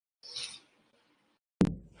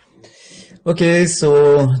Okay,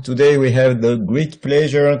 so today we have the great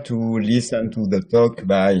pleasure to listen to the talk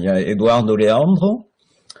by Eduardo Leandro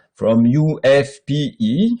from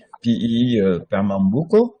UFPE,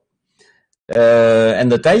 Pernambuco.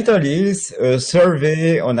 And the title is A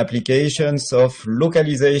Survey on Applications of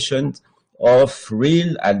Localization of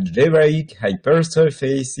Real Algebraic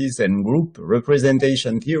Hypersurfaces and Group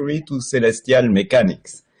Representation Theory to Celestial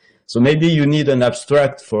Mechanics. So maybe you need an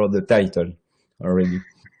abstract for the title already.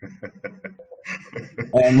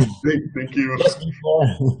 Thank you. Just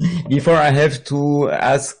before I have to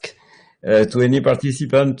ask to any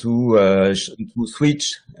participant to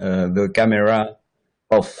switch the camera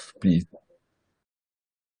off, please.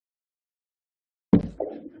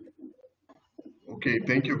 Okay,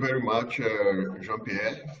 thank you very much,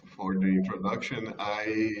 Jean-Pierre, for the introduction.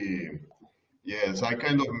 I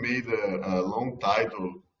kind of made a long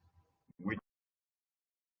title, which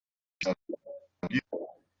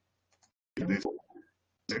this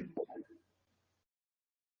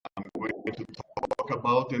I'm going to talk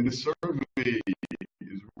about, and the survey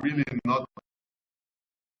is really not.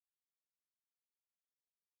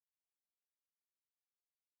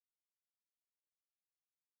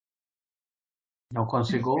 Não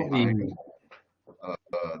consigo ouvir.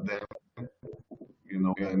 Then,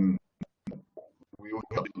 and we will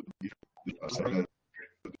help.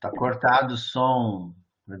 Tá cortado o som,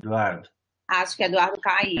 Eduardo. Acho que Eduardo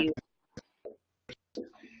caiu.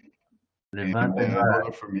 Levanta,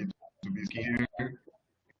 Eduardo. For me to be here.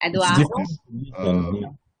 Eduardo?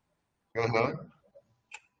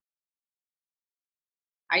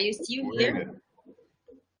 Are you still here?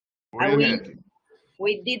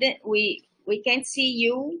 We can't see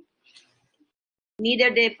you, neither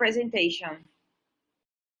the presentation.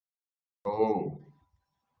 Oh.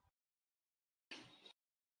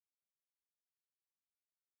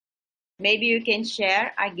 Maybe you can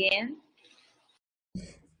share again.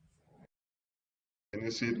 Can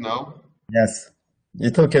you see it now? Yes,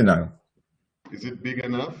 it's okay now. Is it big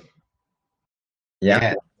enough?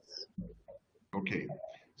 Yeah. Okay,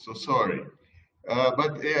 so sorry.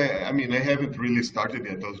 But I mean, I haven't really started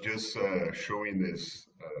yet. I was just showing this,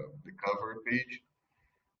 the cover page.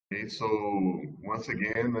 Okay, so once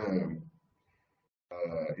again,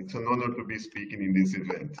 it's an honor to be speaking in this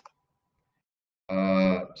event.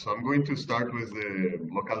 So I'm going to start with the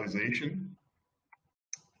localization.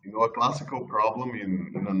 A classical problem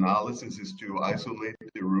in analysis is to isolate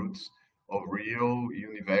the roots of real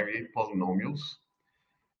univariate polynomials.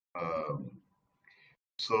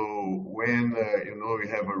 So when we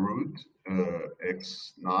have a root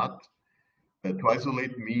x naught, to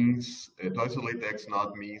isolate x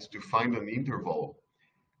naught means to find an interval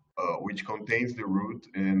which contains the root,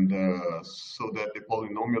 and so that the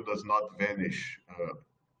polynomial does not vanish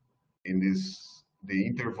in the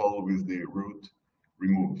interval with the root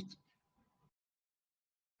removed.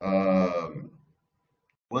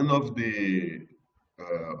 One of the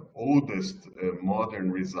oldest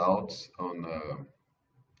modern results on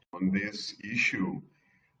this issue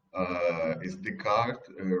is Descartes'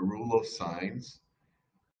 rule of signs,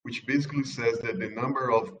 which basically says that the number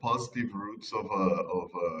of positive roots of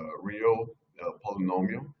a real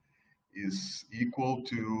polynomial is equal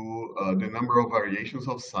to the number of variations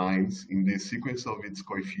of signs in the sequence of its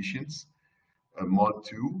coefficients, mod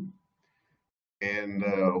 2. And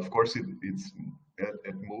of course, it's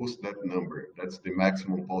at most that number. That's the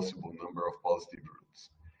maximum possible number of positive roots.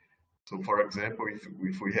 So for example,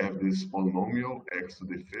 if we have this polynomial x to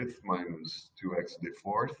the 5th minus 2x to the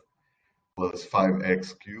 4th plus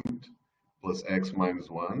 5x cubed plus x minus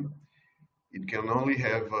 1, it can only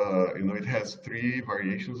have, it has 3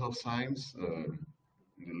 variations of signs in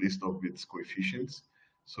the list of its coefficients.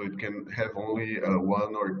 So it can have only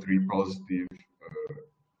 1 or 3 positive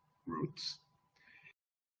roots.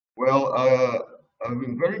 Well, a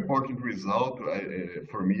very important result,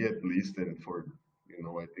 for me at least, and for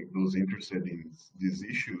I think those interested in these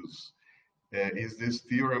issues, is this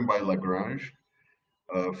theorem by Lagrange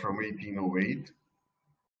from 1808,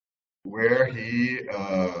 where he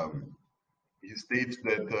states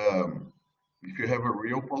that if you have a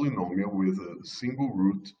real polynomial with a single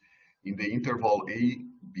root in the interval a,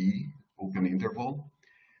 b, open interval,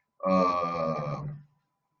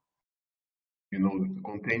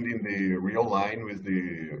 contained in the real line with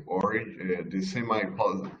the origin, the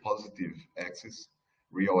semi-positive axis,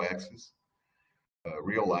 real axis,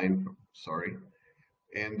 real line, sorry,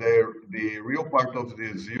 and the real part of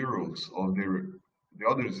the zeros of the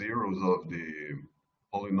other zeros of the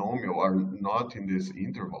polynomial are not in this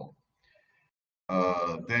interval.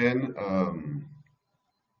 Then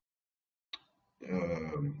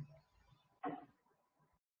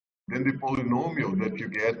then the polynomial that you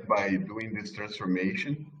get by doing this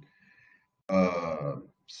transformation,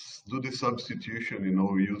 do the substitution,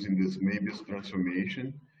 using this Möbius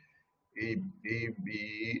transformation, a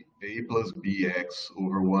plus bx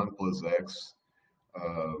over 1 plus x,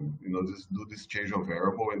 do this change of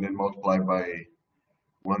variable and then multiply by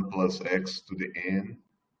 1 plus x to the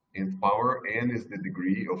nth power. N is the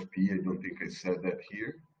degree of p. I don't think I said that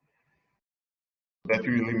here. That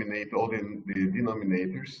will eliminate all the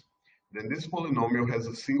denominators. Then this polynomial has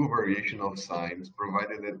a single variation of signs,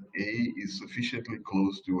 provided that a is sufficiently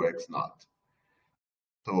close to x naught.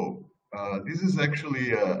 So this is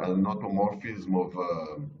actually an automorphism of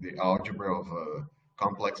the algebra of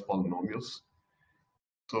complex polynomials.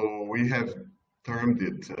 So we have termed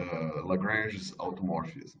it Lagrange's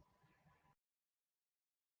automorphism.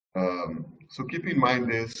 So keep in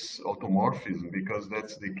mind this automorphism because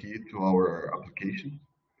that's the key to our application.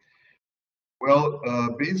 Well,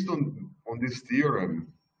 based on this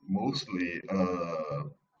theorem, mostly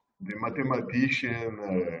the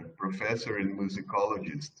mathematician, professor, and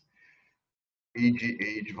musicologist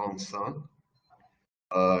A.G.H. Vincent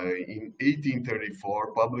in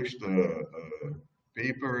 1834 published a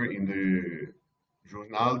paper in the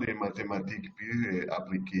Journal des Mathématiques Pures et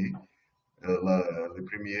Appliquées, la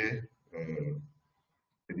première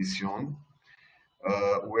édition,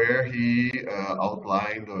 where he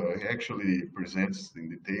outlined, he actually presents in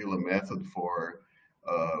detail a method for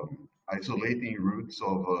isolating roots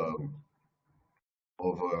of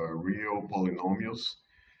real polynomials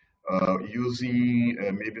using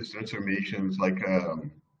Möbius transformations, like a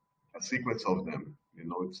sequence of them.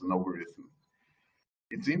 It's an algorithm.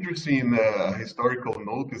 It's interesting, a historical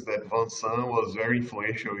note is that Vincent was very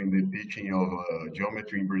influential in the teaching of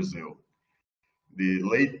geometry in Brazil. The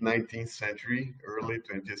late 19th century, early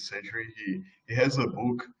 20th century, he has a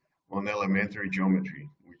book on elementary geometry,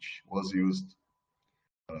 which was used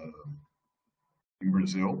in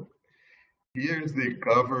Brazil. Here's the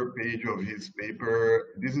cover page of his paper.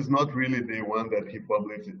 This is not really the one that he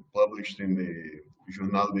published in the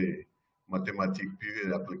Journal des Mathématiques Pures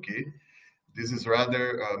et Appliquées. This is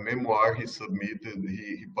rather a memoir he submitted.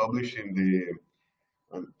 He published in the,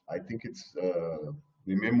 I think it's the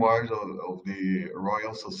Memoirs of the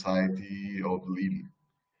Royal Society of Lille.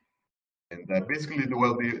 And basically,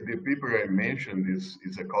 the paper I mentioned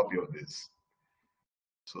is a copy of this.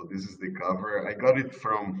 So this is the cover. I got it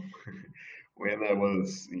from when I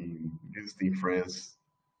was visiting France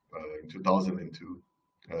in 2002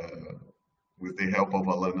 with the help of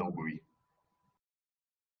Alain Aubry.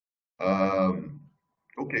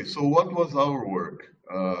 Okay, so what was our work?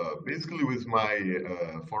 Basically, with my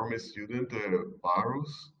former student,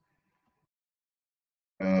 Barros,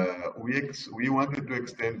 we wanted to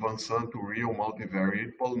extend Vincent to real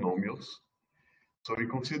multivariate polynomials. So we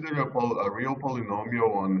considered a real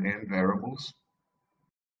polynomial on n variables.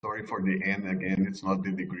 Sorry for the n again, it's not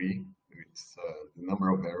the degree, it's the number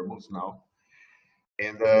of variables now.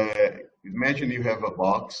 And imagine you have a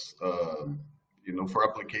box, for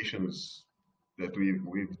applications that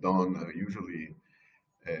we've done, usually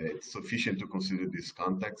it's sufficient to consider this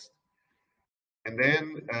context. And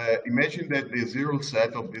then imagine that the zero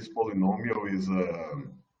set of this polynomial is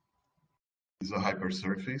a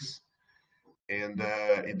hypersurface, and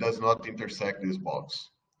it does not intersect this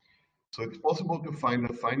box. So it's possible to find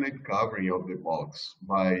a finite covering of the box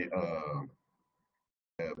by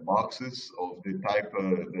boxes of the type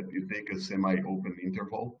that you take a semi-open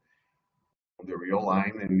interval on the real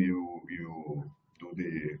line and you do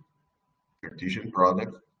the Cartesian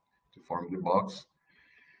product to form the box.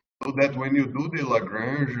 So that when you do the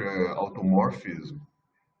Lagrange automorphism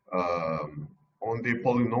on the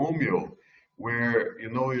polynomial, where,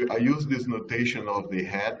 I use this notation of the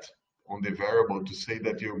hat on the variable to say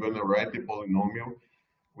that you're going to write the polynomial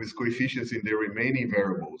with coefficients in the remaining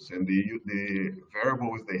variables, and the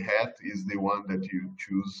variable with the hat is the one that you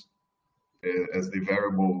choose as the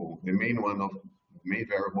variable, the main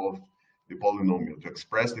variable of the polynomial, to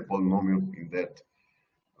express the polynomial in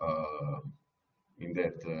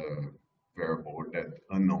that variable, or that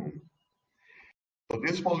unknown. So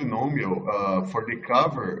this polynomial for the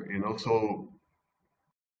cover, so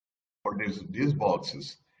for these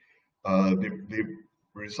boxes, the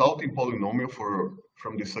resulting polynomial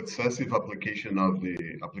from the successive applications of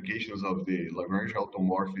the Lagrange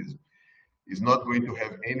automorphism is not going to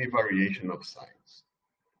have any variation of signs.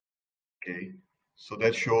 Okay, so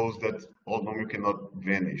that shows that polynomial cannot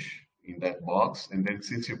vanish in that box, and then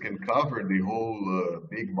since you can cover the whole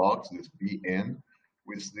big box, this Bn,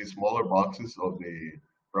 with the smaller boxes of the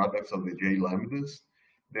products of the J lambdas,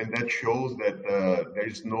 then that shows that there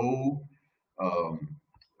is no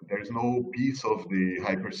there's no piece of the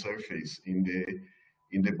hypersurface in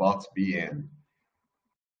the box Bn,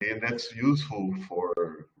 and that's useful for,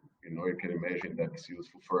 you can imagine that's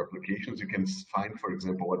useful for applications. You can find, for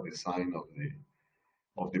example, what the sign of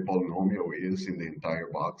the polynomial is in the entire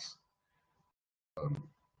box.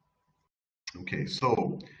 Okay,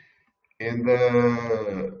 so, and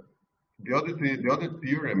the other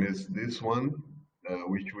theorem is this one,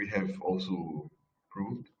 which we have also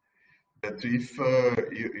proved, that if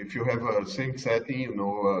you have a same setting, a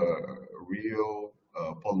real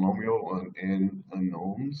polynomial and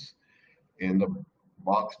unknowns, and a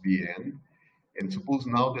box Bn, and suppose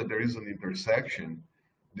now that there is an intersection,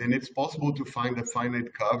 then it's possible to find a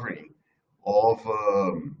finite covering of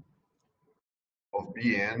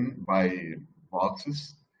Bn by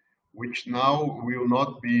boxes, which now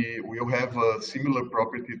will have a similar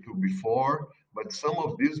property to before, but some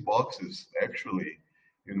of these boxes actually,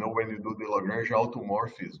 when you do the Lagrange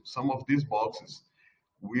automorphism, some of these boxes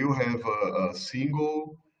will have a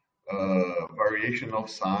single variation of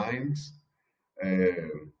signs,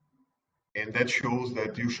 and that shows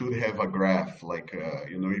that you should have a graph, like,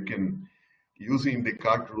 you can, using the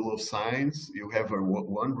Descartes rule of signs, you have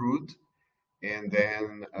one root, and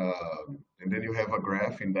then you have a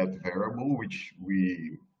graph in that variable, which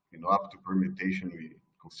we, up to permutation, we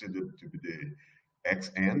consider to be the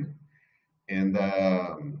xn. And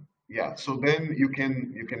yeah, so then you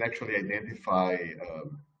can actually identify,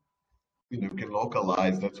 you can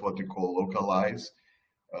localize, that's what we call localize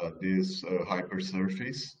this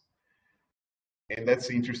hypersurface. And that's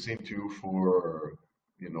interesting too for,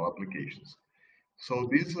 applications. So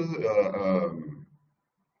this is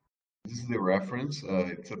the reference.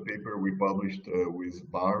 It's a paper we published with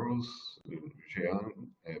Barros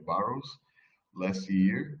last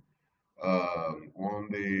year on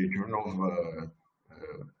the Journal of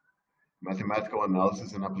Mathematical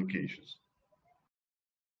Analysis and Applications.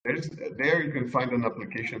 There you can find an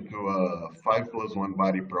application to a 5+1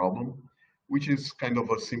 body problem, which is kind of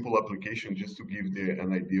a simple application just to give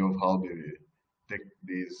an idea of how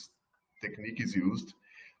this technique is used.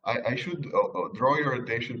 I should draw your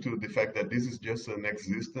attention to the fact that this is just an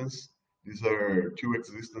existence. These are two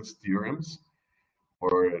existence theorems,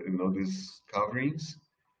 or these coverings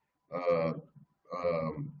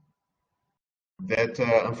that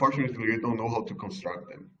unfortunately we don't know how to construct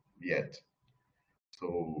them yet.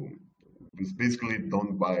 So it's basically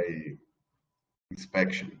done by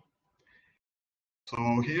inspection.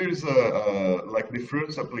 So here's like the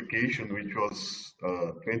first application, which was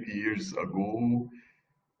 20 years ago,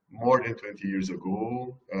 more than 20 years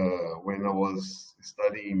ago, when I was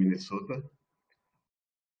studying in Minnesota,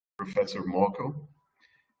 Professor Mockel,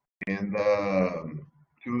 and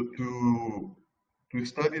to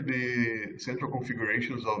study the central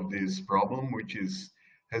configurations of this problem, which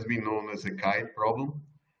has been known as a kite problem.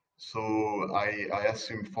 So I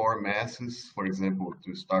assume 4 masses, for example,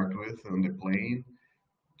 to start with on the plane,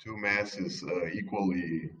 2 masses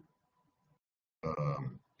equally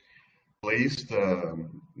placed,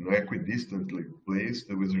 equidistantly placed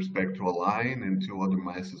with respect to a line, and 2 other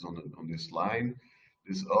masses on this line.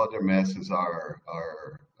 These other masses they are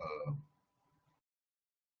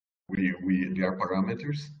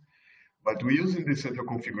parameters. But using the central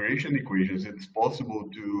configuration equations, it's possible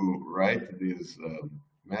to write these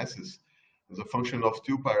masses as a function of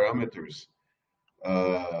 2 parameters.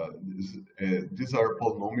 These are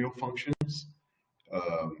polynomial functions,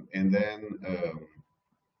 and then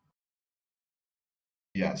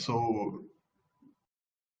yeah, so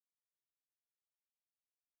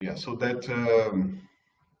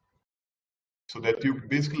that you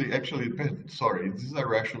basically actually, sorry, these are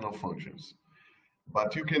rational functions,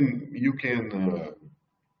 but you can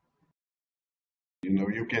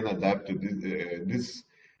adapt this.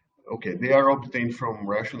 Okay, they are obtained from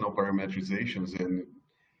rational parametrizations, and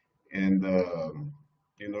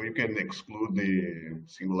you can exclude the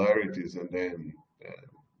singularities, and then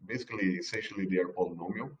basically, essentially, they are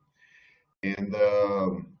polynomial, and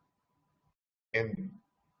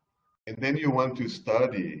then you want to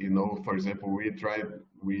study, for example, we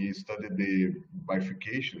studied the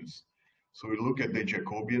bifurcations. So we look at the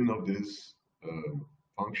Jacobian of these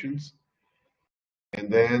functions, and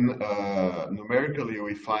then numerically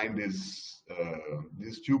we find these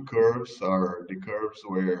 2 curves are the curves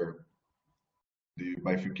where the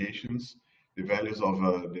bifurcations, the values of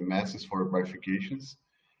the masses for bifurcations.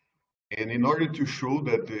 And in order to show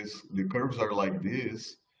that the curves are like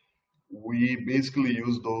this, we basically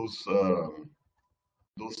use those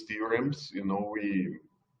theorems.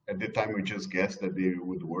 At the time we just guessed that they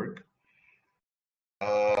would work.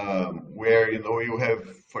 Where you have,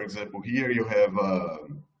 for example, here you have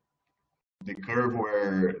the curve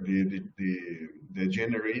where the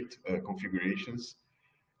generate configurations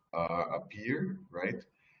appear, right?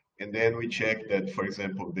 And then we check that, for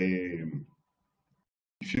example,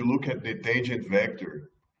 if you look at the tangent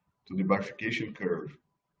vector to the bifurcation curve,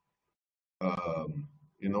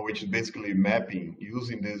 you know, which is basically mapping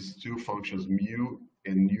using these two functions mu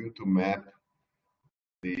and nu to map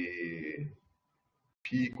the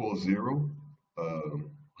p equals 0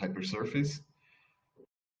 hypersurface.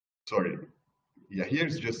 Sorry, yeah,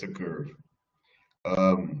 here's just a curve,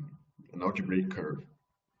 an algebraic curve.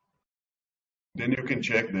 Then you can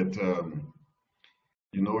check that,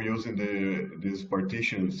 you know, using these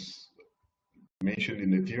partitions mentioned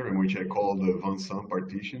in the theorem, which I call the Van Sam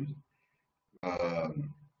partition.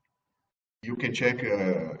 You can check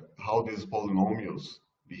how these polynomials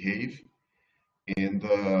behave, and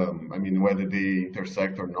I mean whether they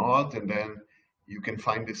intersect or not, and then you can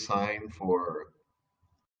find the sign for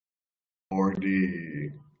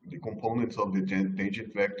the components of the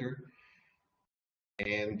tangent vector,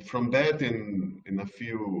 and from that and a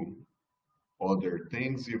few other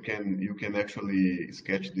things, you can actually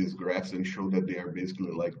sketch these graphs and show that they are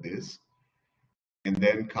basically like this, and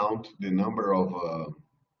then count the number of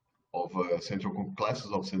central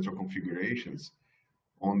classes of central configurations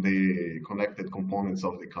on the connected components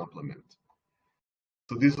of the complement.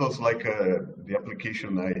 So this was like the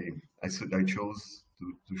application I chose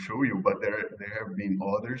to show you, but there have been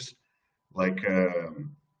others, like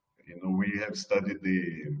you know, we have studied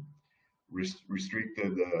the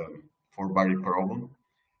restricted four-body problem,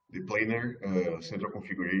 the planar central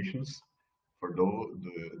configurations for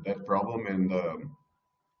that problem, and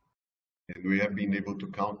we have been able to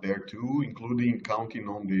count there too, including counting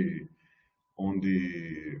on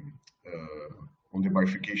the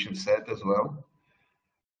bifurcation set as well.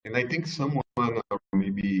 And I think someone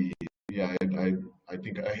maybe, yeah, I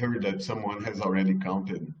think I heard that someone has already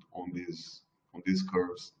counted on these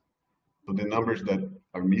curves. So the numbers that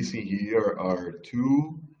are missing here are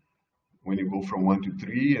 2 when you go from 1 to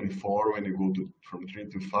 3, and 4 when you go from 3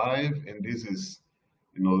 to 5. And this is,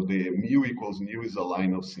 you know, the mu equals nu is a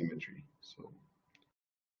line of symmetry. So,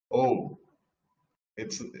 oh,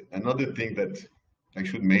 it's another thing that I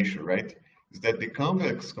should mention, right? Is that the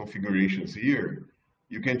convex configurations here,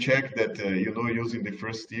 you can check that, you know, using the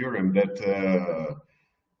first theorem, that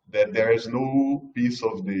that there is no piece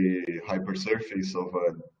of the hypersurface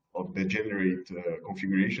of degenerate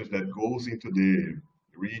configurations that goes into the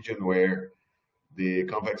region where the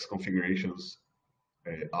convex configurations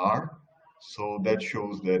are. So that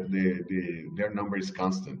shows that their number is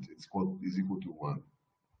constant. It's equal to 1.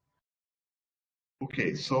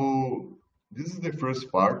 Okay, so this is the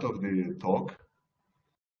first part of the talk.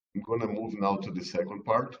 I'm going to move now to the second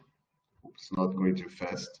part. Hope it's not going too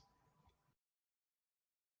fast.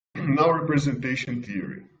 Now, representation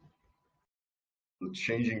theory. So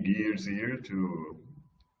changing gears here to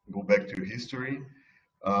go back to history.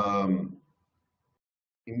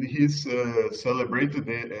 In his celebrated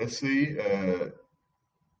essay,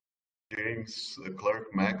 James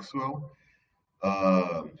Clerk Maxwell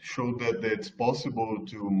showed that it's possible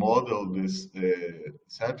to model this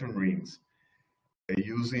Saturn rings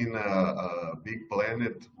using a big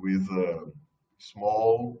planet with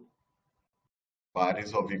small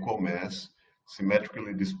bodies of equal mass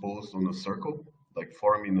symmetrically disposed on a circle, like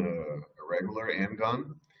forming a regular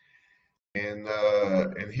n-gon. And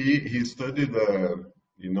he studied,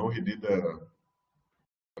 you know, he did a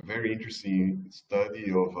very interesting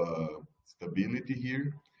study of stability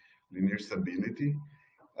here, linear stability.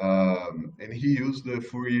 And he used the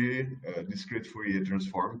Fourier, discrete Fourier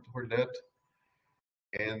transform for that.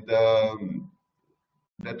 And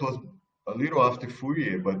that was a little after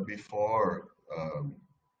Fourier, but before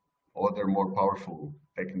other more powerful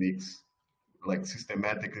techniques like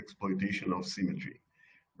systematic exploitation of symmetry,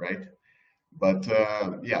 right? But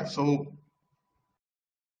yeah, so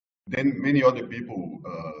then many other people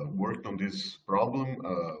worked on this problem,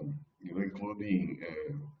 you know, including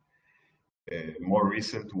more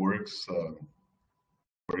recent works,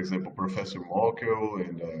 for example, Professor Mokel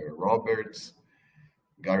and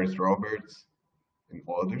Gareth Roberts, and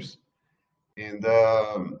others. And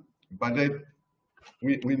but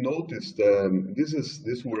we noticed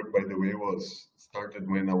this work, by the way, was started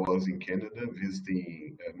when I was in Canada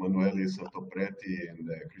visiting Emanuele Santopreti and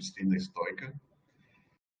Cristina Stoica.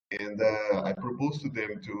 And I proposed to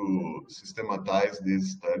them to systematize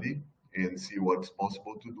this study and see what's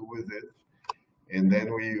possible to do with it. And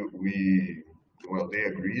then well, they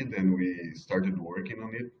agreed, and we started working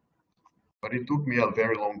on it. But it took me a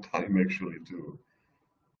very long time actually to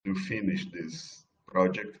finish this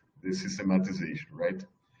project, this systematization, right?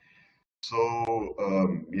 So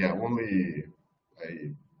yeah, only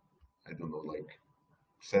I don't know, like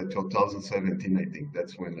said 2017, I think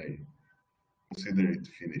that's when I consider it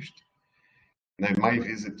finished. And my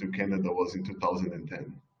visit to Canada was in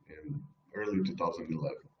 2010 and early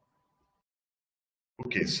 2011.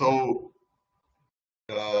 Okay, so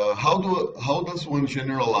how does one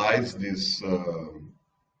generalize this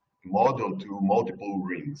model to multiple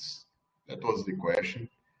rings? That was the question.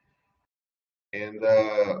 And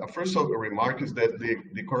first of all, remark is that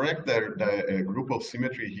the correct group of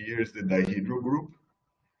symmetry here is the dihedral group,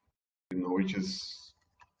 which is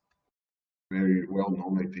very well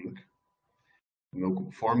known, I think.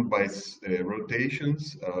 Formed by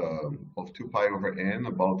rotations of 2 pi over n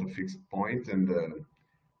about a fixed point, and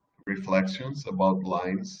reflections about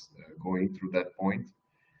lines going through that point,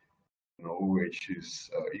 which is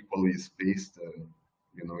equally spaced,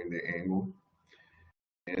 in the angle.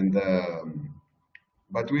 And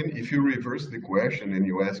but if you reverse the question and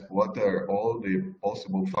you ask what are all the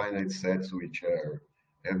possible finite sets which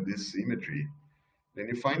have this symmetry, then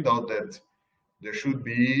you find out that there should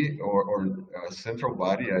be, or a central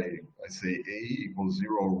body, I say A equals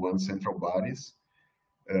 0 or 1 central bodies,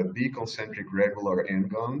 B concentric regular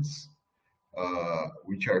n-gons,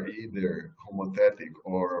 which are either homothetic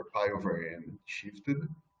or pi over n shifted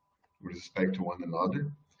with respect to one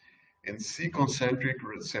another, and C concentric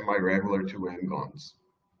semi-regular 2 n-gons.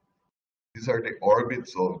 These are the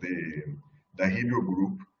orbits of the dihedral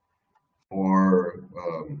group for,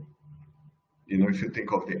 if you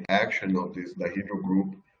think of the action of this dihedral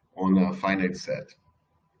group on a finite set.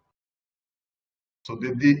 So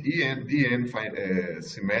the dn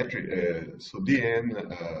symmetric, so dn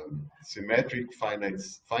symmetric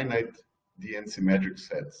finite dn symmetric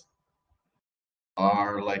sets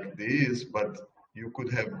are like this, but you could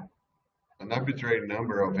have an arbitrary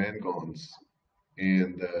number of n-gons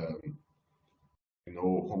and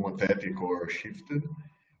homothetic or shifted,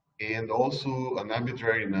 and also an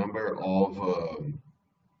arbitrary number of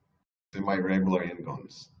semi-regular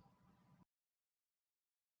n-gons.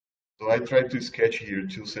 So I tried to sketch here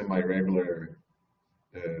 2 semi-regular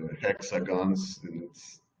hexagons, and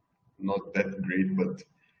it's not that great, but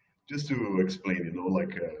just to explain,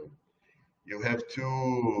 you have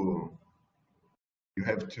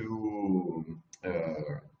two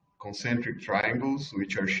concentric triangles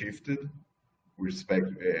which are shifted with respect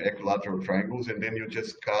equilateral triangles, and then you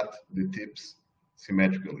just cut the tips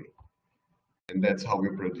symmetrically, and that's how we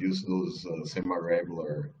produce those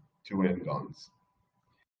semi-regular 2 n-gons.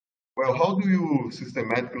 Well, how do you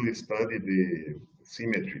systematically study the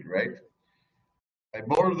symmetry, right? I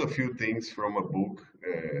borrowed a few things from a book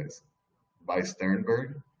by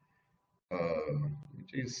Sternberg,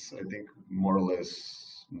 which is, I think, more or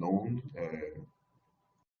less known.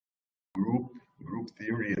 Group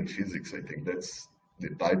Theory and Physics, I think that's the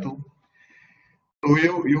title. So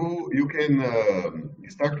you can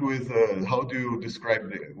start with how do you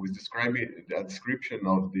describe describing the description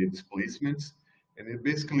of the displacements. And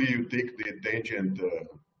basically, you take the tangent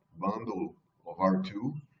bundle of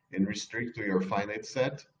R2 and restrict to your finite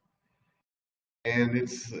set. And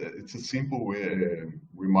it's a simple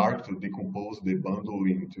remark to decompose the bundle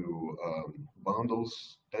into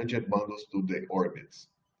tangent bundles to the orbits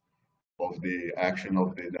of the action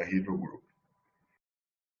of the dihedral group.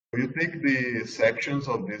 So you take the sections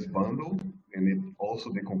of this bundle, and it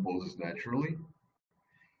also decomposes naturally.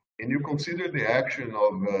 And you consider the action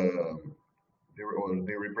of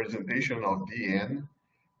the representation of dn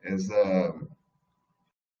as a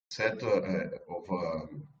set in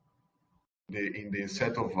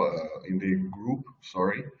the group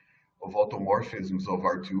of automorphisms of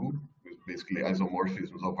R2, basically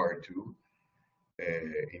isomorphisms of R2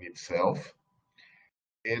 in itself.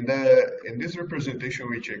 And this representation,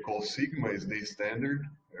 which I call sigma, is the standard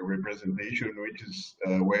representation, which is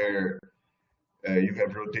where you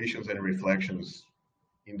have rotations and reflections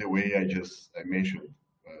in the way I mentioned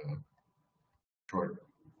short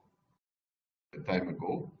time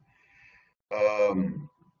ago.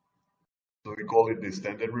 So we call it the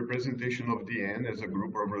standard representation of dn as a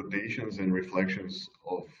group of rotations and reflections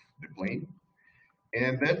of the plane.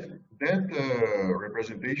 And that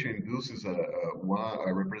representation induces a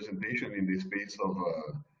representation in the space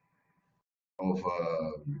of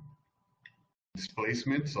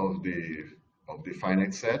displacements of the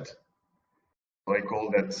finite set. So I call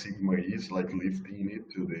that sigma e, is like lifting it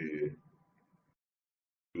to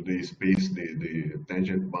the space, the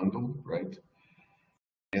tangent bundle, right?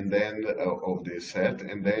 And then of the set,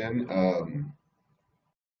 and then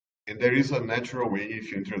and there is a natural way,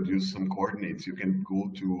 if you introduce some coordinates, you can go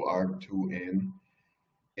to R2n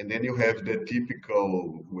And then you have the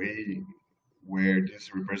typical way where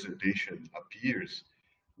this representation appears,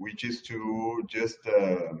 which is to just,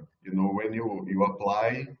 when you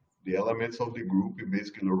apply the elements of the group, you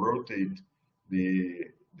basically rotate the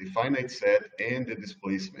finite set and the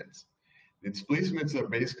displacements. The displacements are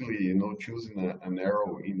basically, choosing an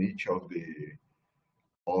arrow in each of the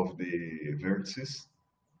vertices,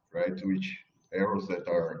 right? Which arrows that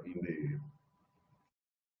are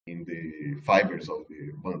in the fibers of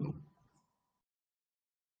the bundle.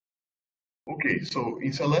 Okay, so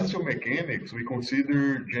in celestial mechanics, we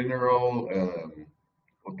consider general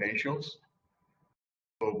potentials.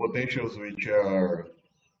 So potentials which are,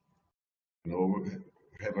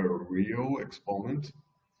 have a real exponent,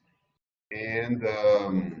 and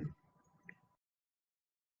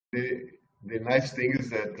the nice thing is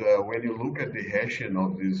that when you look at the Hessian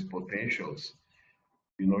of these potentials,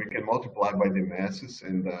 you can multiply by the masses,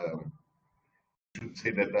 and should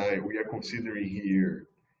say that we are considering here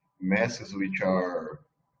masses which are,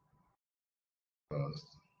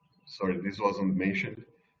 sorry, this wasn't mentioned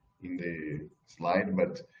in the slide,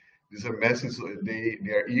 but these are masses, they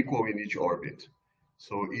are equal in each orbit.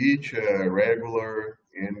 So each regular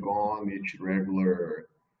n-gon, each regular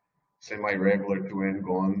semi-regular to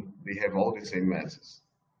n-gon, they have all the same masses.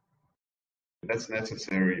 That's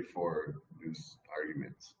necessary for these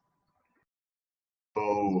arguments. So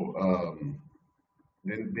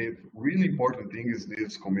then the really important thing is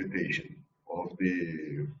this commutation of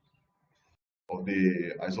the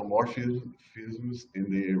isomorphisms in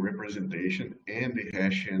the representation and the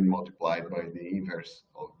Hessian multiplied by the inverse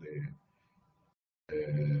of the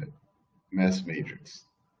mass matrix.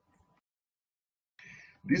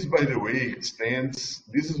 This, by the way, extends,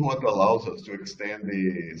 this is what allows us to extend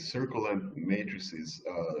the circulant matrices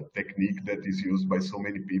technique that is used by so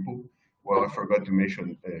many people. Well, I forgot to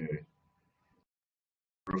mention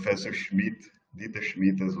Professor Schmidt, Dieter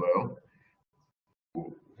Schmidt as well,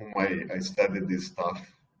 whom I studied this stuff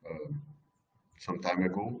some time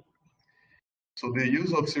ago. So the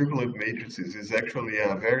use of circulant matrices is actually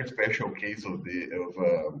a very special case of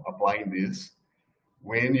applying this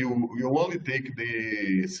when you only take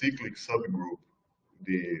the cyclic subgroup,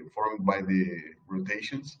 formed by the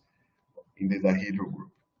rotations in the dihedral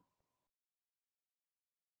group.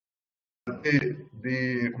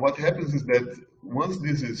 What happens is that once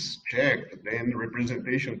this is checked, then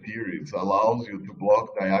representation theories allows you to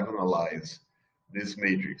block diagonalize this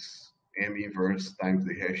matrix, M inverse times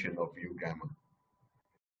the Hessian of U gamma.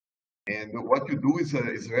 And what you do is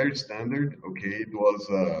very standard. Okay, it was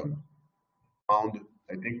found,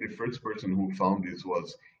 I think the first person who found this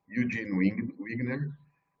was Eugene Wigner,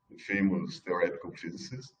 the famous theoretical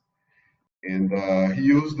physicist. And he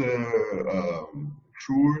used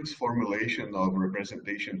Schur's formulation of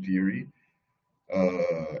representation theory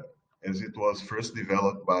as it was first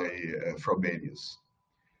developed by Frobenius.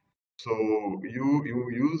 So you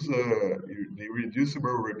use the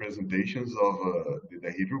reducible representations of the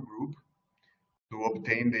dihedral group to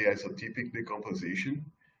obtain the isotypic decomposition,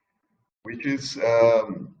 which is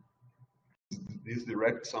this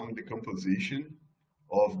direct sum decomposition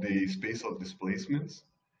of the space of displacements.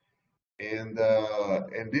 And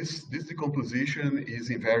this decomposition is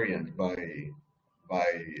invariant by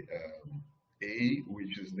A,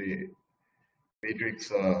 which is the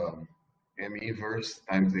matrix M inverse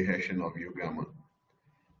times the Hessian of U gamma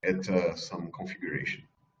at some configuration,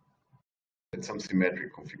 at some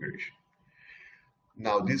symmetric configuration.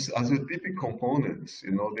 Now, these isotypic components,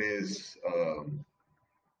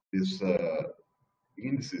 these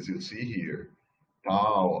indices you see here,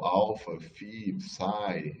 tau, alpha, phi,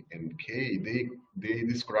 psi, and k, they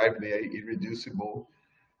describe the irreducible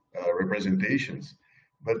representations.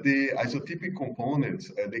 But the isotypic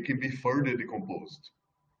components, they can be further decomposed.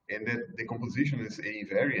 And that decomposition is A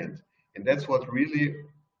invariant. And that's what really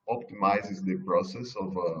optimizes the process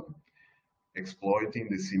of exploiting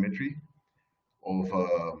the symmetry of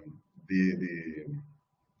the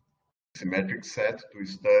symmetric set to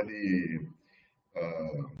study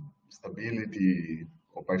stability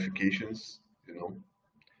or bifurcations,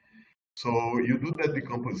 So you do that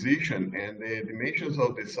decomposition, and the dimensions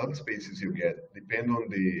of the subspaces you get depend on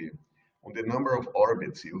the number of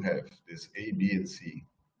orbits you have, this A, B, and C.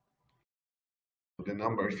 So the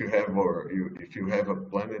number, if you have a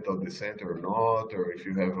planet of the center or not, or if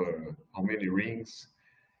you have how many rings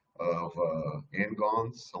of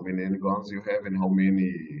n-gons, how many n-gons you have, and how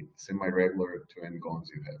many semi-regular to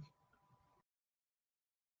n-gons you have.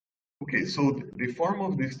 Okay, so the form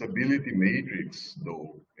of the stability matrix,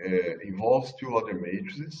 though, involves two other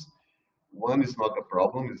matrices. One is not a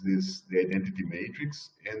problem, is the identity matrix,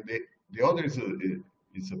 and the other is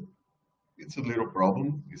it's a little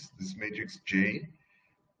problem. It's this matrix J,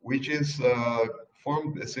 which is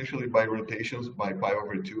formed essentially by rotations by pi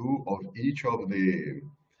over 2 of each of the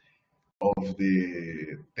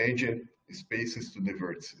tangent spaces to the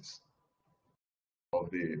vertices of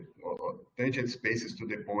the tangent spaces to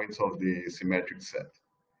the points of the symmetric set,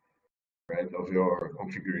 right, of your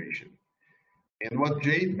configuration. And what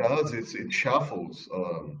J does is it shuffles,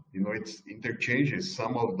 it interchanges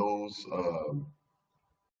some of those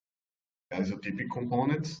isotypic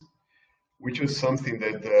components, which was something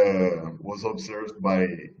that was observed by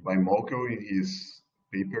Möbius in his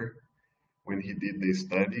paper when he did the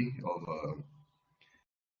study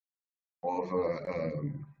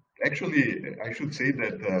actually, I should say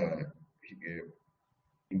that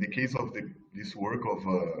in the case of this work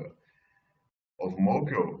of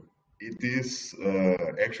Möbius, it is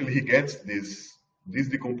actually he gets this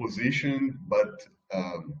decomposition, but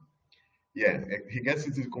yeah, he gets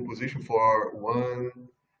this decomposition for one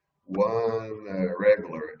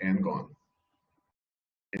regular and gone.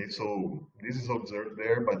 Okay, so this is observed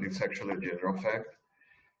there, but it's actually a general fact.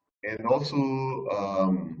 And also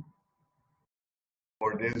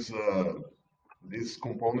for these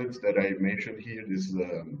components that I mentioned here, these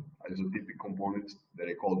isotypic components that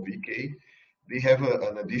I call VK, they have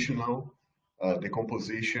an additional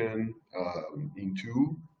decomposition in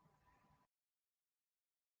 2.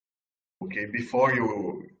 Okay, before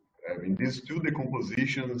you, in these 2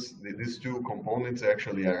 decompositions, these 2 components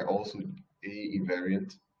actually are also A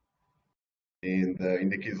invariant. And in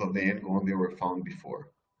the case of the n-gon, they were found before.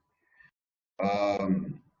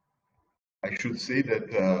 I should say that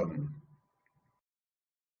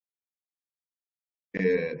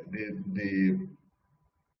they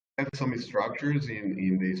have some structures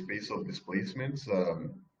in the space of displacements,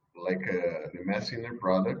 like the mass inner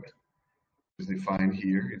product is defined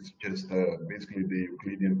here. It's just basically the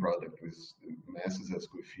Euclidean product with masses as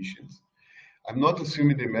coefficients. I'm not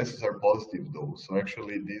assuming the masses are positive though, so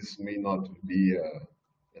actually this may not be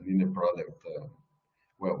an inner product.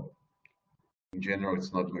 Well, in general,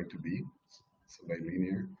 it's not going to be. It's a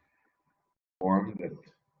bilinear form that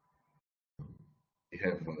we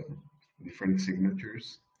have different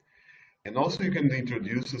signatures. And also you can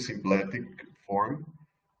introduce a symplectic form.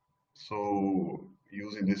 So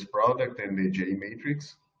using this product and the J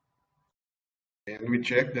matrix. And we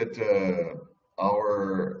check that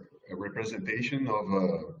our representation of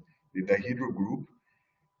the dihedral group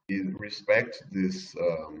in respect these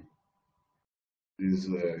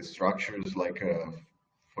structures, like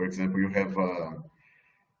for example, you have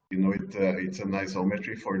it's an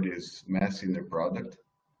isometry for this mass inner product,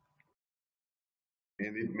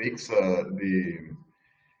 and it makes the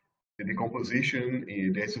decomposition,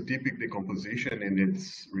 the isotypic decomposition and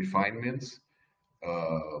its refinements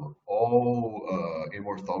all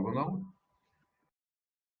orthogonal.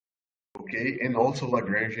 Okay, and also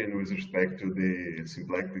Lagrangian with respect to the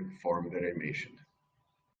symplectic form that I mentioned.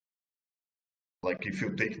 Like if you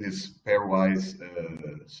take this pairwise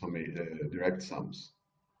direct sums.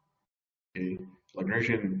 Okay,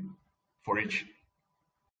 Lagrangian for each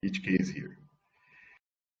case here.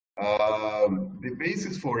 The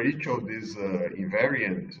basis for each of these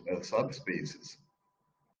invariant subspaces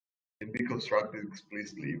can be constructed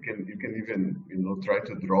explicitly. You can even try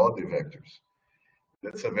to draw the vectors.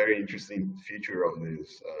 That's a very interesting feature of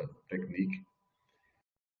this technique.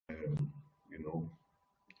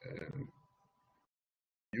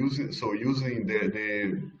 Using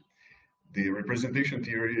the representation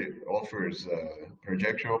theory offers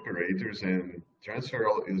projection operators and transfer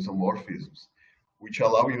isomorphisms, which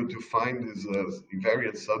allow you to find these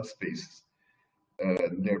invariant subspaces,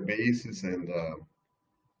 their bases, and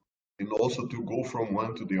also to go from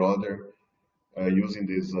one to the other using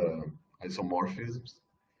these isomorphisms.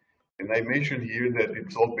 And I mentioned here that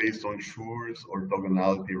it's all based on Schur's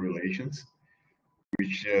orthogonality relations,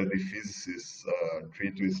 which the physicists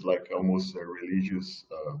treat with like almost a religious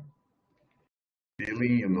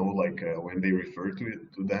feeling, like when they refer to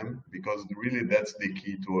them, because really that's the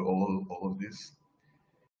key to all of this,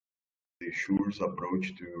 the Schur's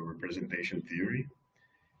approach to representation theory.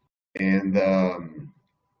 And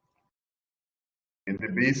the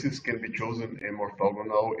basis can be chosen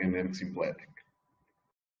m-orthogonal and m-symplectic.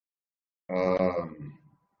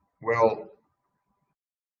 Well,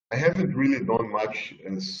 I haven't really done much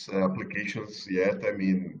as applications yet. I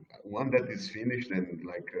mean, one that is finished and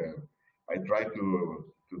I tried to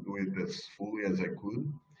do it as fully as I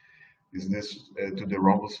could is this to the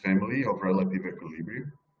rhombus family of relative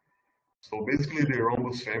equilibria. So basically, the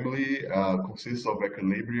rhombus family consists of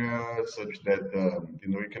equilibria such that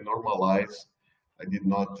you can normalize. I did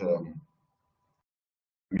not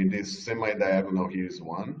I mean, this semi-diagonal here is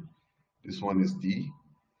 1. This one is D.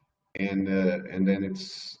 And then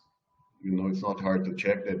it's, it's not hard to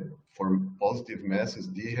check that for positive masses,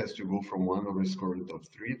 D has to go from 1 over square root of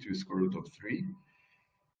 3 to square root of 3.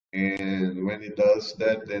 And when it does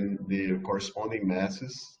that, then the corresponding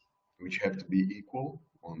masses, which have to be equal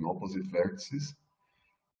on opposite vertices,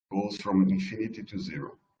 goes from infinity to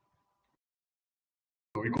 0.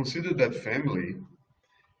 So we consider that family,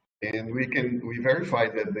 and we verify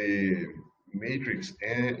that the matrix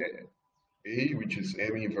A, which is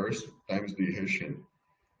M inverse times the Hessian,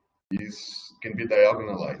 can be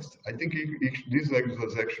diagonalized. I think this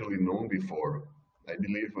was actually known before. I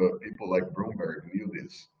believe people like Bromberg knew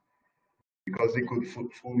this, because they could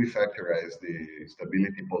fully factorize the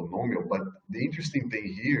stability polynomial. But the interesting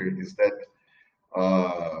thing here is that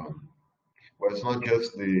well, it's not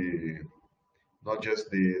just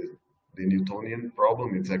the Newtonian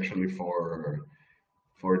problem. It's actually for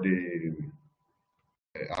the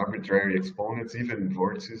arbitrary exponents, even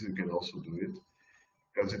vortices. You can also do it,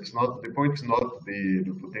 because it's not, the point is not the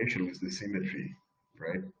potential, is the symmetry,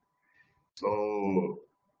 right? So,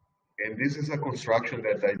 and this is a construction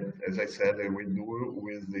that as I said, we do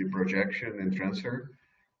with the projection and transfer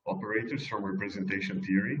operators from representation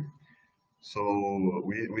theory. So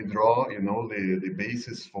we draw, the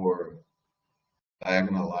basis for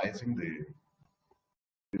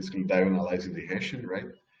basically diagonalizing the Hessian,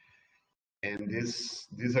 right? And these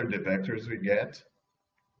are the vectors we get.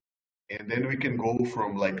 And then we can go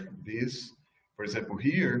from like this. For example,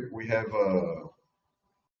 here we have a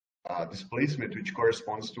displacement which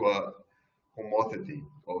corresponds to a homothency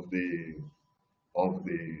of the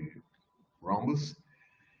rhombus.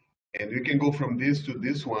 And we can go from this to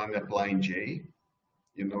this one applying J.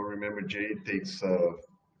 Remember J takes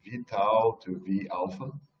V tau to V alpha.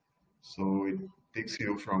 So it takes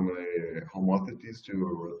you from homothencies to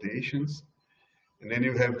rotations. And then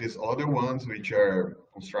you have these other ones which are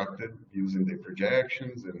constructed using the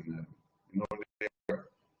projections, and they are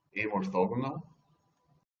amorthogonal.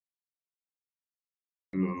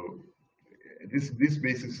 So this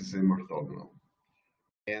basis is amorthogonal.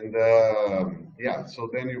 And yeah, so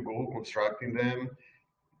then you go constructing them.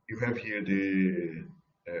 You have here the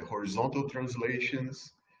horizontal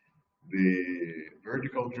translations, the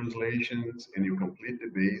vertical translations, and you complete the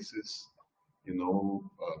basis,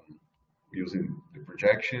 using the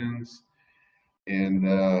projections. And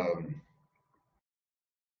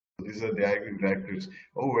these are the eigenvectors.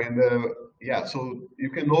 Oh, and yeah, so you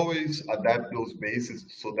can always adapt those bases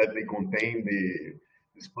so that they contain the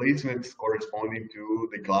displacements corresponding to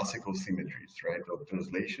the classical symmetries, right, of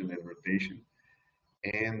translation and rotation,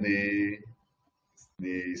 and the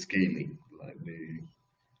scaling, like the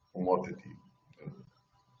homothency.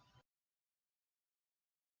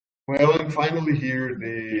 Well, and finally here,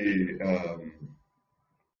 the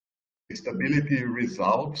stability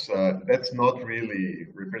results. That's not really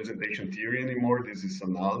representation theory anymore. This is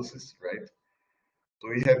analysis, right? So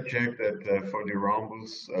we have checked that for the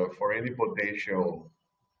rhombus, for any potential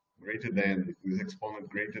greater than, with exponent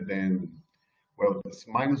greater than, well, it's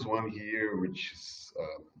 -1 here, which is,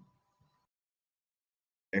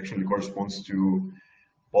 actually corresponds to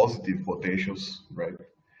positive potentials, right?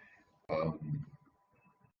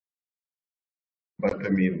 But I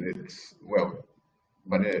mean, it's, well,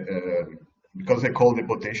 but because I call the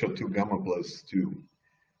potential 2 gamma plus 2.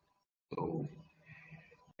 So,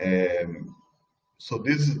 so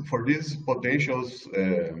for these potentials,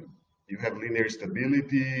 you have linear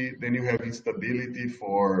stability, then you have instability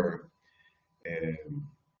for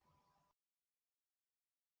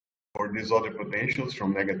these other potentials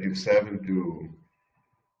from -7 to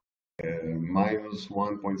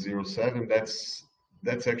 -1.07.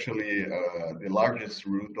 That's actually the largest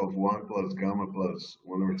root of 1 plus gamma plus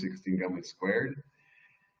 1 over 16 gamma squared.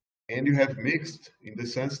 And you have mixed in the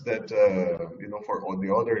sense that, for all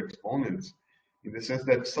the other exponents, in the sense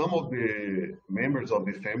that some of the members of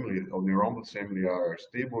the family, of the rhombus family, are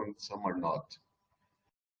stable and some are not.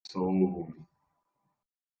 So,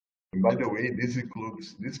 and by the way, this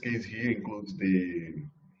case here includes the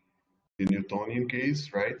Newtonian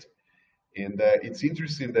case, right? And it's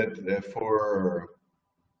interesting that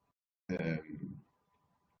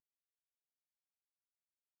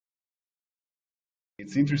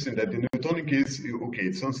it's interesting that the Newtonian case, okay,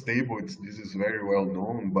 it's unstable. This is very well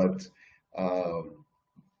known, but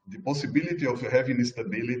the possibility of having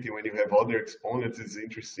instability when you have other exponents is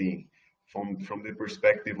interesting from the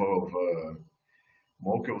perspective of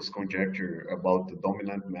Möbius' conjecture about the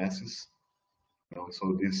dominant masses.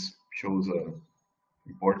 So this shows the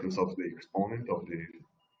importance of the exponent of the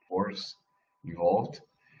force involved.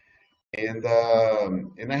 And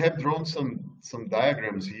I have drawn some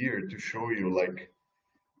diagrams here to show you, like,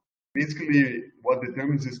 basically what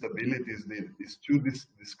determines the stability is two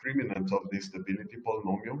discriminants of the stability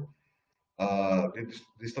polynomial.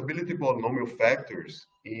 The stability polynomial factors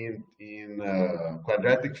in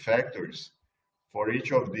quadratic factors for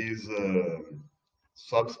each of these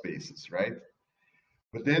subspaces, right?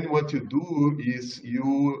 But then what you do is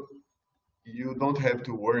you don't have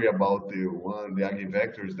to worry about the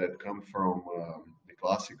eigenvectors that come from the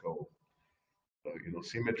classical,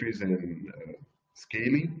 symmetries and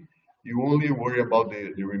scaling. You only worry about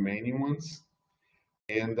the remaining ones,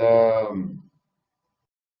 and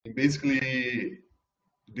basically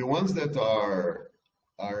the ones that are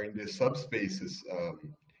in the subspaces.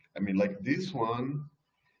 I mean, like this one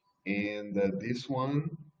and this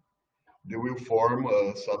one, they will form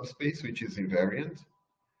a subspace which is invariant.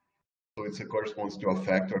 So it corresponds to a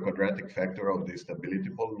factor, a quadratic factor of the stability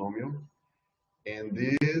polynomial. And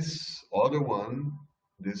this other one,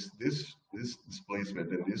 this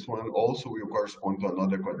displacement, and this one also will correspond to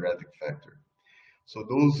another quadratic factor. So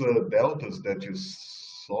those deltas that you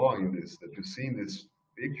saw in this, that you see in this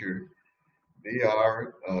picture, they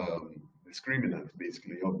are discriminant,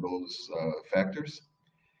 basically, of those factors.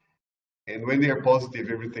 And when they are positive,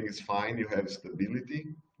 everything is fine, you have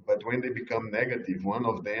stability. But when they become negative, one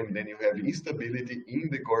of them, then you have instability in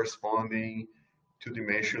the corresponding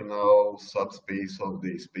two-dimensional subspace of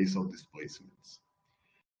the space of displacements.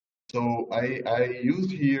 So I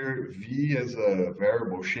used here V as a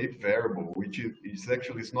variable, shape variable, which is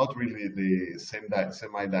actually, it's not really the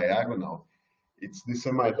semi-diagonal. It's the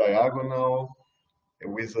semi-diagonal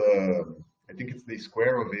with I think it's the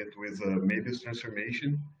square of it with a Möbius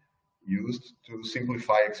transformation used to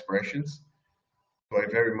simplify expressions. So I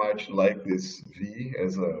very much like this V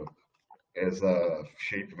as a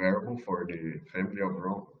shape variable for the family of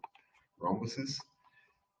rhombuses.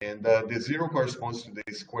 And the 0 corresponds to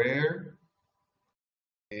the square,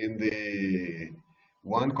 and the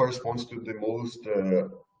 1 corresponds to the most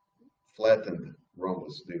flattened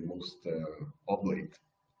rhombus, the most oblate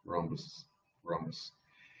rhombus.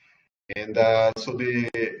 And so the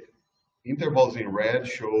intervals in red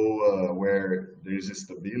show where there is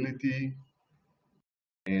stability.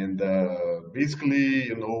 And basically,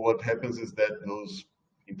 what happens is that those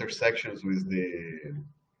intersections with the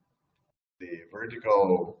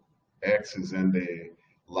vertical axis and the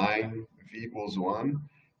line v equals 1,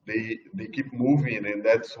 they keep moving, and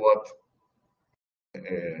that's what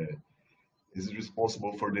is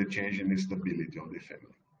responsible for the change in the stability of the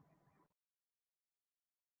family.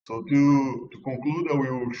 So to conclude, I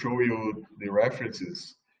will show you the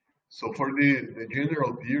references. So for the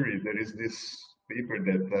general theory, there is this paper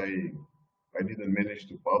that I didn't manage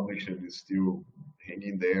to publish, and is still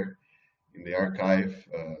hanging there in the archive.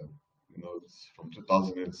 It's from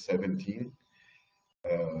 2017.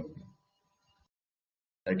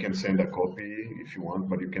 I can send a copy if you want,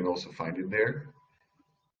 but you can also find it there.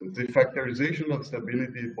 The factorization of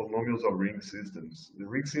stability polynomials of ring systems. The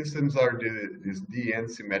ring systems are these Dn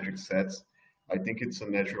symmetric sets. I think it's a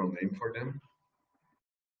natural name for them.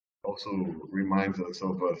 Also reminds us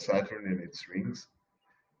of Saturn and its rings.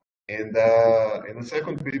 And the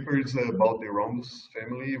second paper is about the rhombus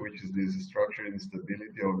family, which is this structure and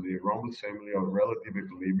stability of the rhombus family of relative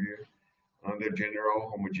equilibria under general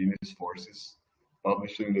homogeneous forces,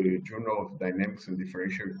 published in the Journal of Dynamics and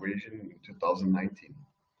Differential Equation in 2019.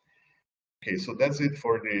 Okay, so that's it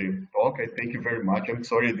for the talk. I thank you very much. I'm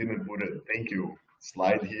sorry I didn't put a thank you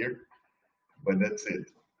slide here, but that's it.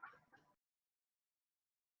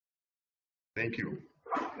 Thank you.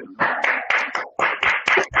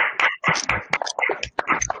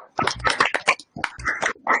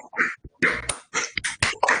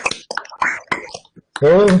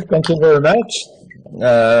 So, thank you very much.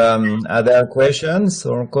 Are there questions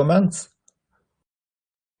or comments?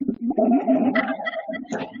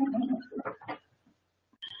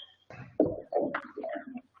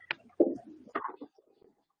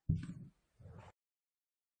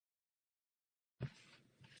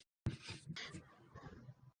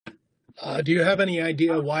 Do you have any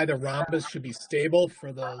idea why the rhombus should be stable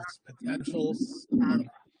for those potentials,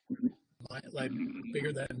 like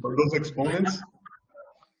bigger than? For those exponents?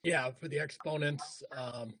 Yeah, for the exponents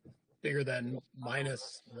bigger than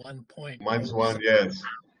 -1 point. -1, yes.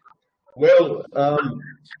 Well,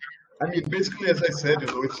 I mean, basically, as I said,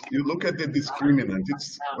 you look at the discriminant.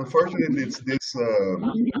 Unfortunately, it's this.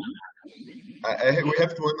 We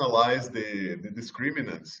have to analyze the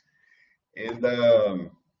discriminants, and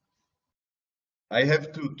I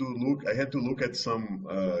had to look at some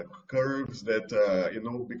curves that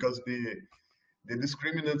because the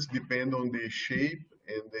discriminants depend on the shape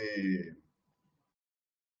and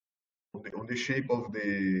on the shape of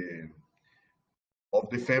the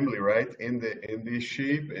family, right? And the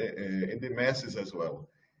shape and the masses as well.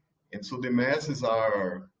 And so the masses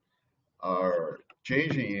are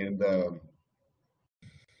changing, and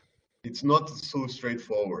it's not so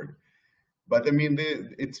straightforward. But I mean,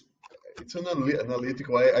 it's an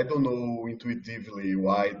analytical. I don't know intuitively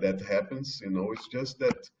why that happens. It's just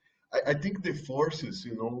that I think the forces.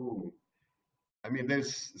 I mean,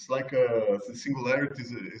 it's like the singularity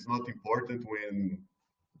is not important when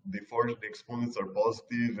the exponents are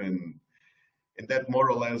positive, and that more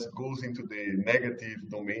or less goes into the negative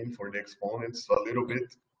domain for the exponents a little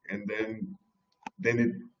bit, and then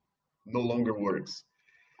it no longer works.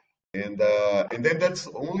 And then that's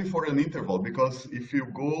only for an interval, because if you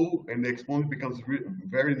go and the exponent becomes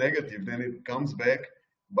very negative, then it comes back,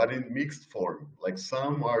 but in mixed form. Like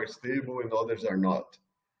some are stable and others are not.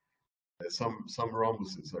 Some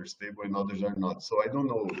rhombuses are stable and others are not. So I don't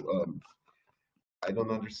know. I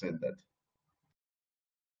don't understand that.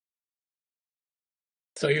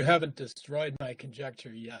 So you haven't destroyed my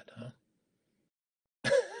conjecture yet, huh?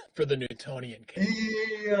 For the Newtonian case.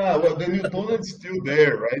 Yeah, well, the Newtonian is still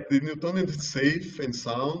there, right? The Newtonian is safe and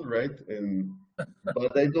sound, right?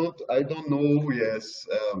 But I don't know. Yes,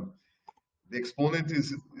 the exponent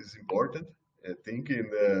is important, I think.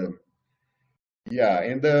 Yeah,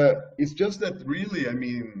 and it's just that really, I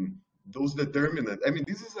mean, those determinants. I mean,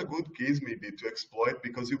 this is a good case maybe to exploit,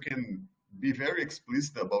 because you can be very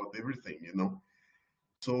explicit about everything,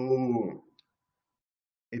 So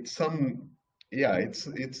it's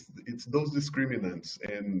it's those discriminants,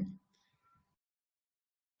 and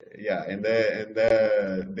yeah, and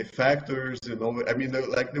the factors, I mean,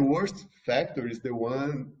 like the worst factor is the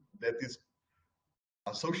one that is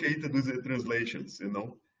associated with the translations,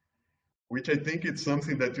 which I think it's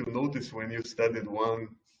something that you notice when you studied one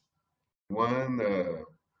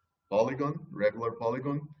polygon, regular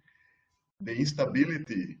polygon. The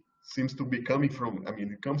instability seems to be coming from, I mean,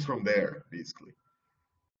 it comes from there, basically.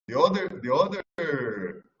 The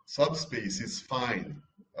other subspace is fine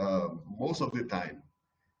most of the time,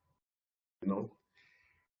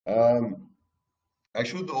 I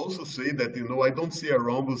should also say that, I don't see a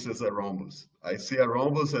rhombus as a rhombus. I see a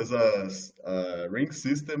rhombus as a ring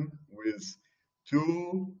system with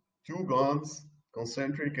two gons,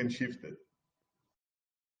 concentric and shifted.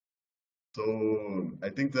 So I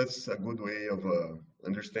think that's a good way of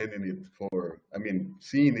understanding it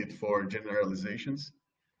seeing it for generalizations.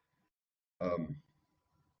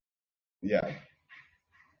 Yeah.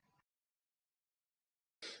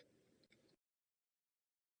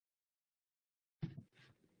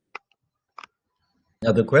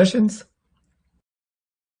 Other questions?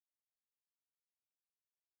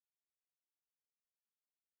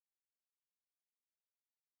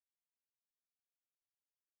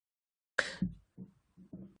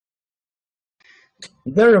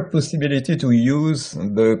 Is there a possibility to use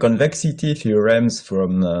the convexity theorems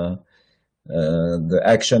from the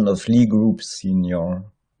action of Lie groups in your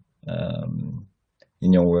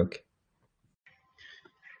work?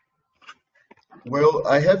 Well,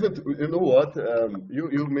 I haven't. You know what?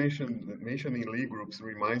 You mentioning Lie groups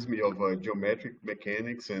reminds me of geometric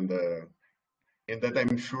mechanics, and that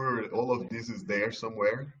I'm sure all of this is there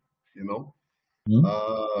somewhere.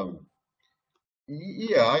 Mm-hmm.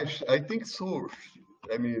 Yeah, I think so.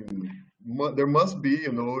 I mean, there must be,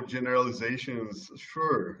 generalizations.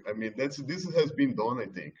 Sure. I mean, this has been done, I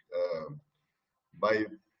think, by,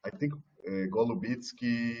 I think,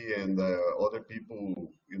 Golubitsky and other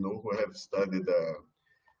people, who have studied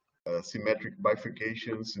symmetric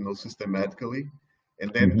bifurcations, systematically,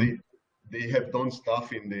 and then Mm-hmm. they have done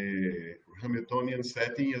stuff in the Hamiltonian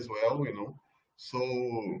setting as well, So,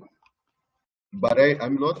 but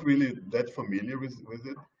I'm not really that familiar with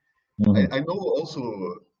it. Mm-hmm. I know also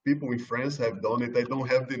people in France have done it. I don't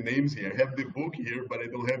have the names here. I have the book here, but I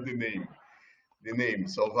don't have the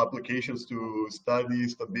names of applications to study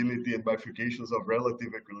stability and bifurcations of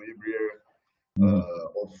relative equilibria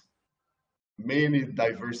of many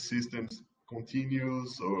diverse systems,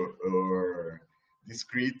 continuous or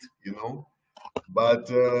discrete, But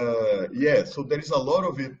yeah, so there is a lot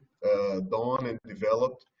of it done and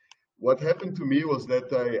developed. What happened to me was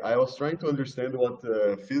that I was trying to understand what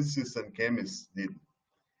physicists and chemists did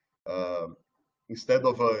instead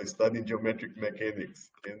of studying geometric mechanics.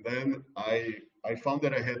 And then I found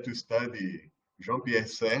that I had to study Jean-Pierre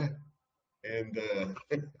Serre and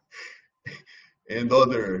and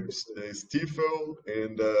others, Stiefel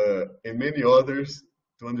and many others,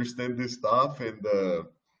 to understand this stuff. And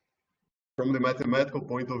from the mathematical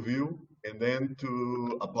point of view, and then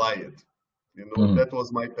to apply it. You know, that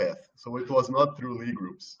was my path. So it was not through Lie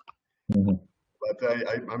groups. But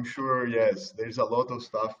I'm sure, yes, there's a lot of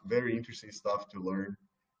stuff, very interesting stuff to learn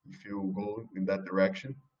if you go in that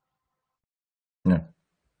direction. Yeah.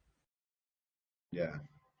 Yeah.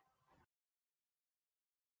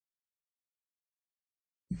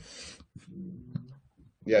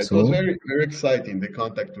 Yeah, it was very, very exciting, the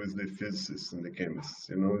contact with the physicists and the chemists.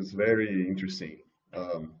 You know, it's very interesting.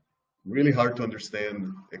 Really hard to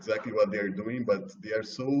understand exactly what they are doing, but they are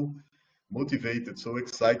so motivated, so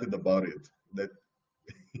excited about it that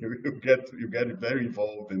you get very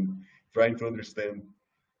involved in trying to understand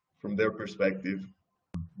from their perspective.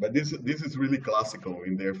 But this is really classical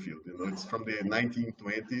in their field. You know, it's from the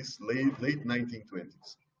 1920s, late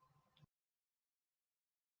 1920s.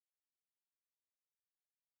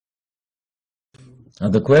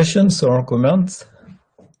 Other questions or comments?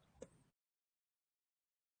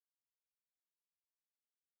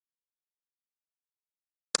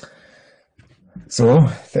 So,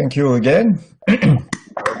 thank you again.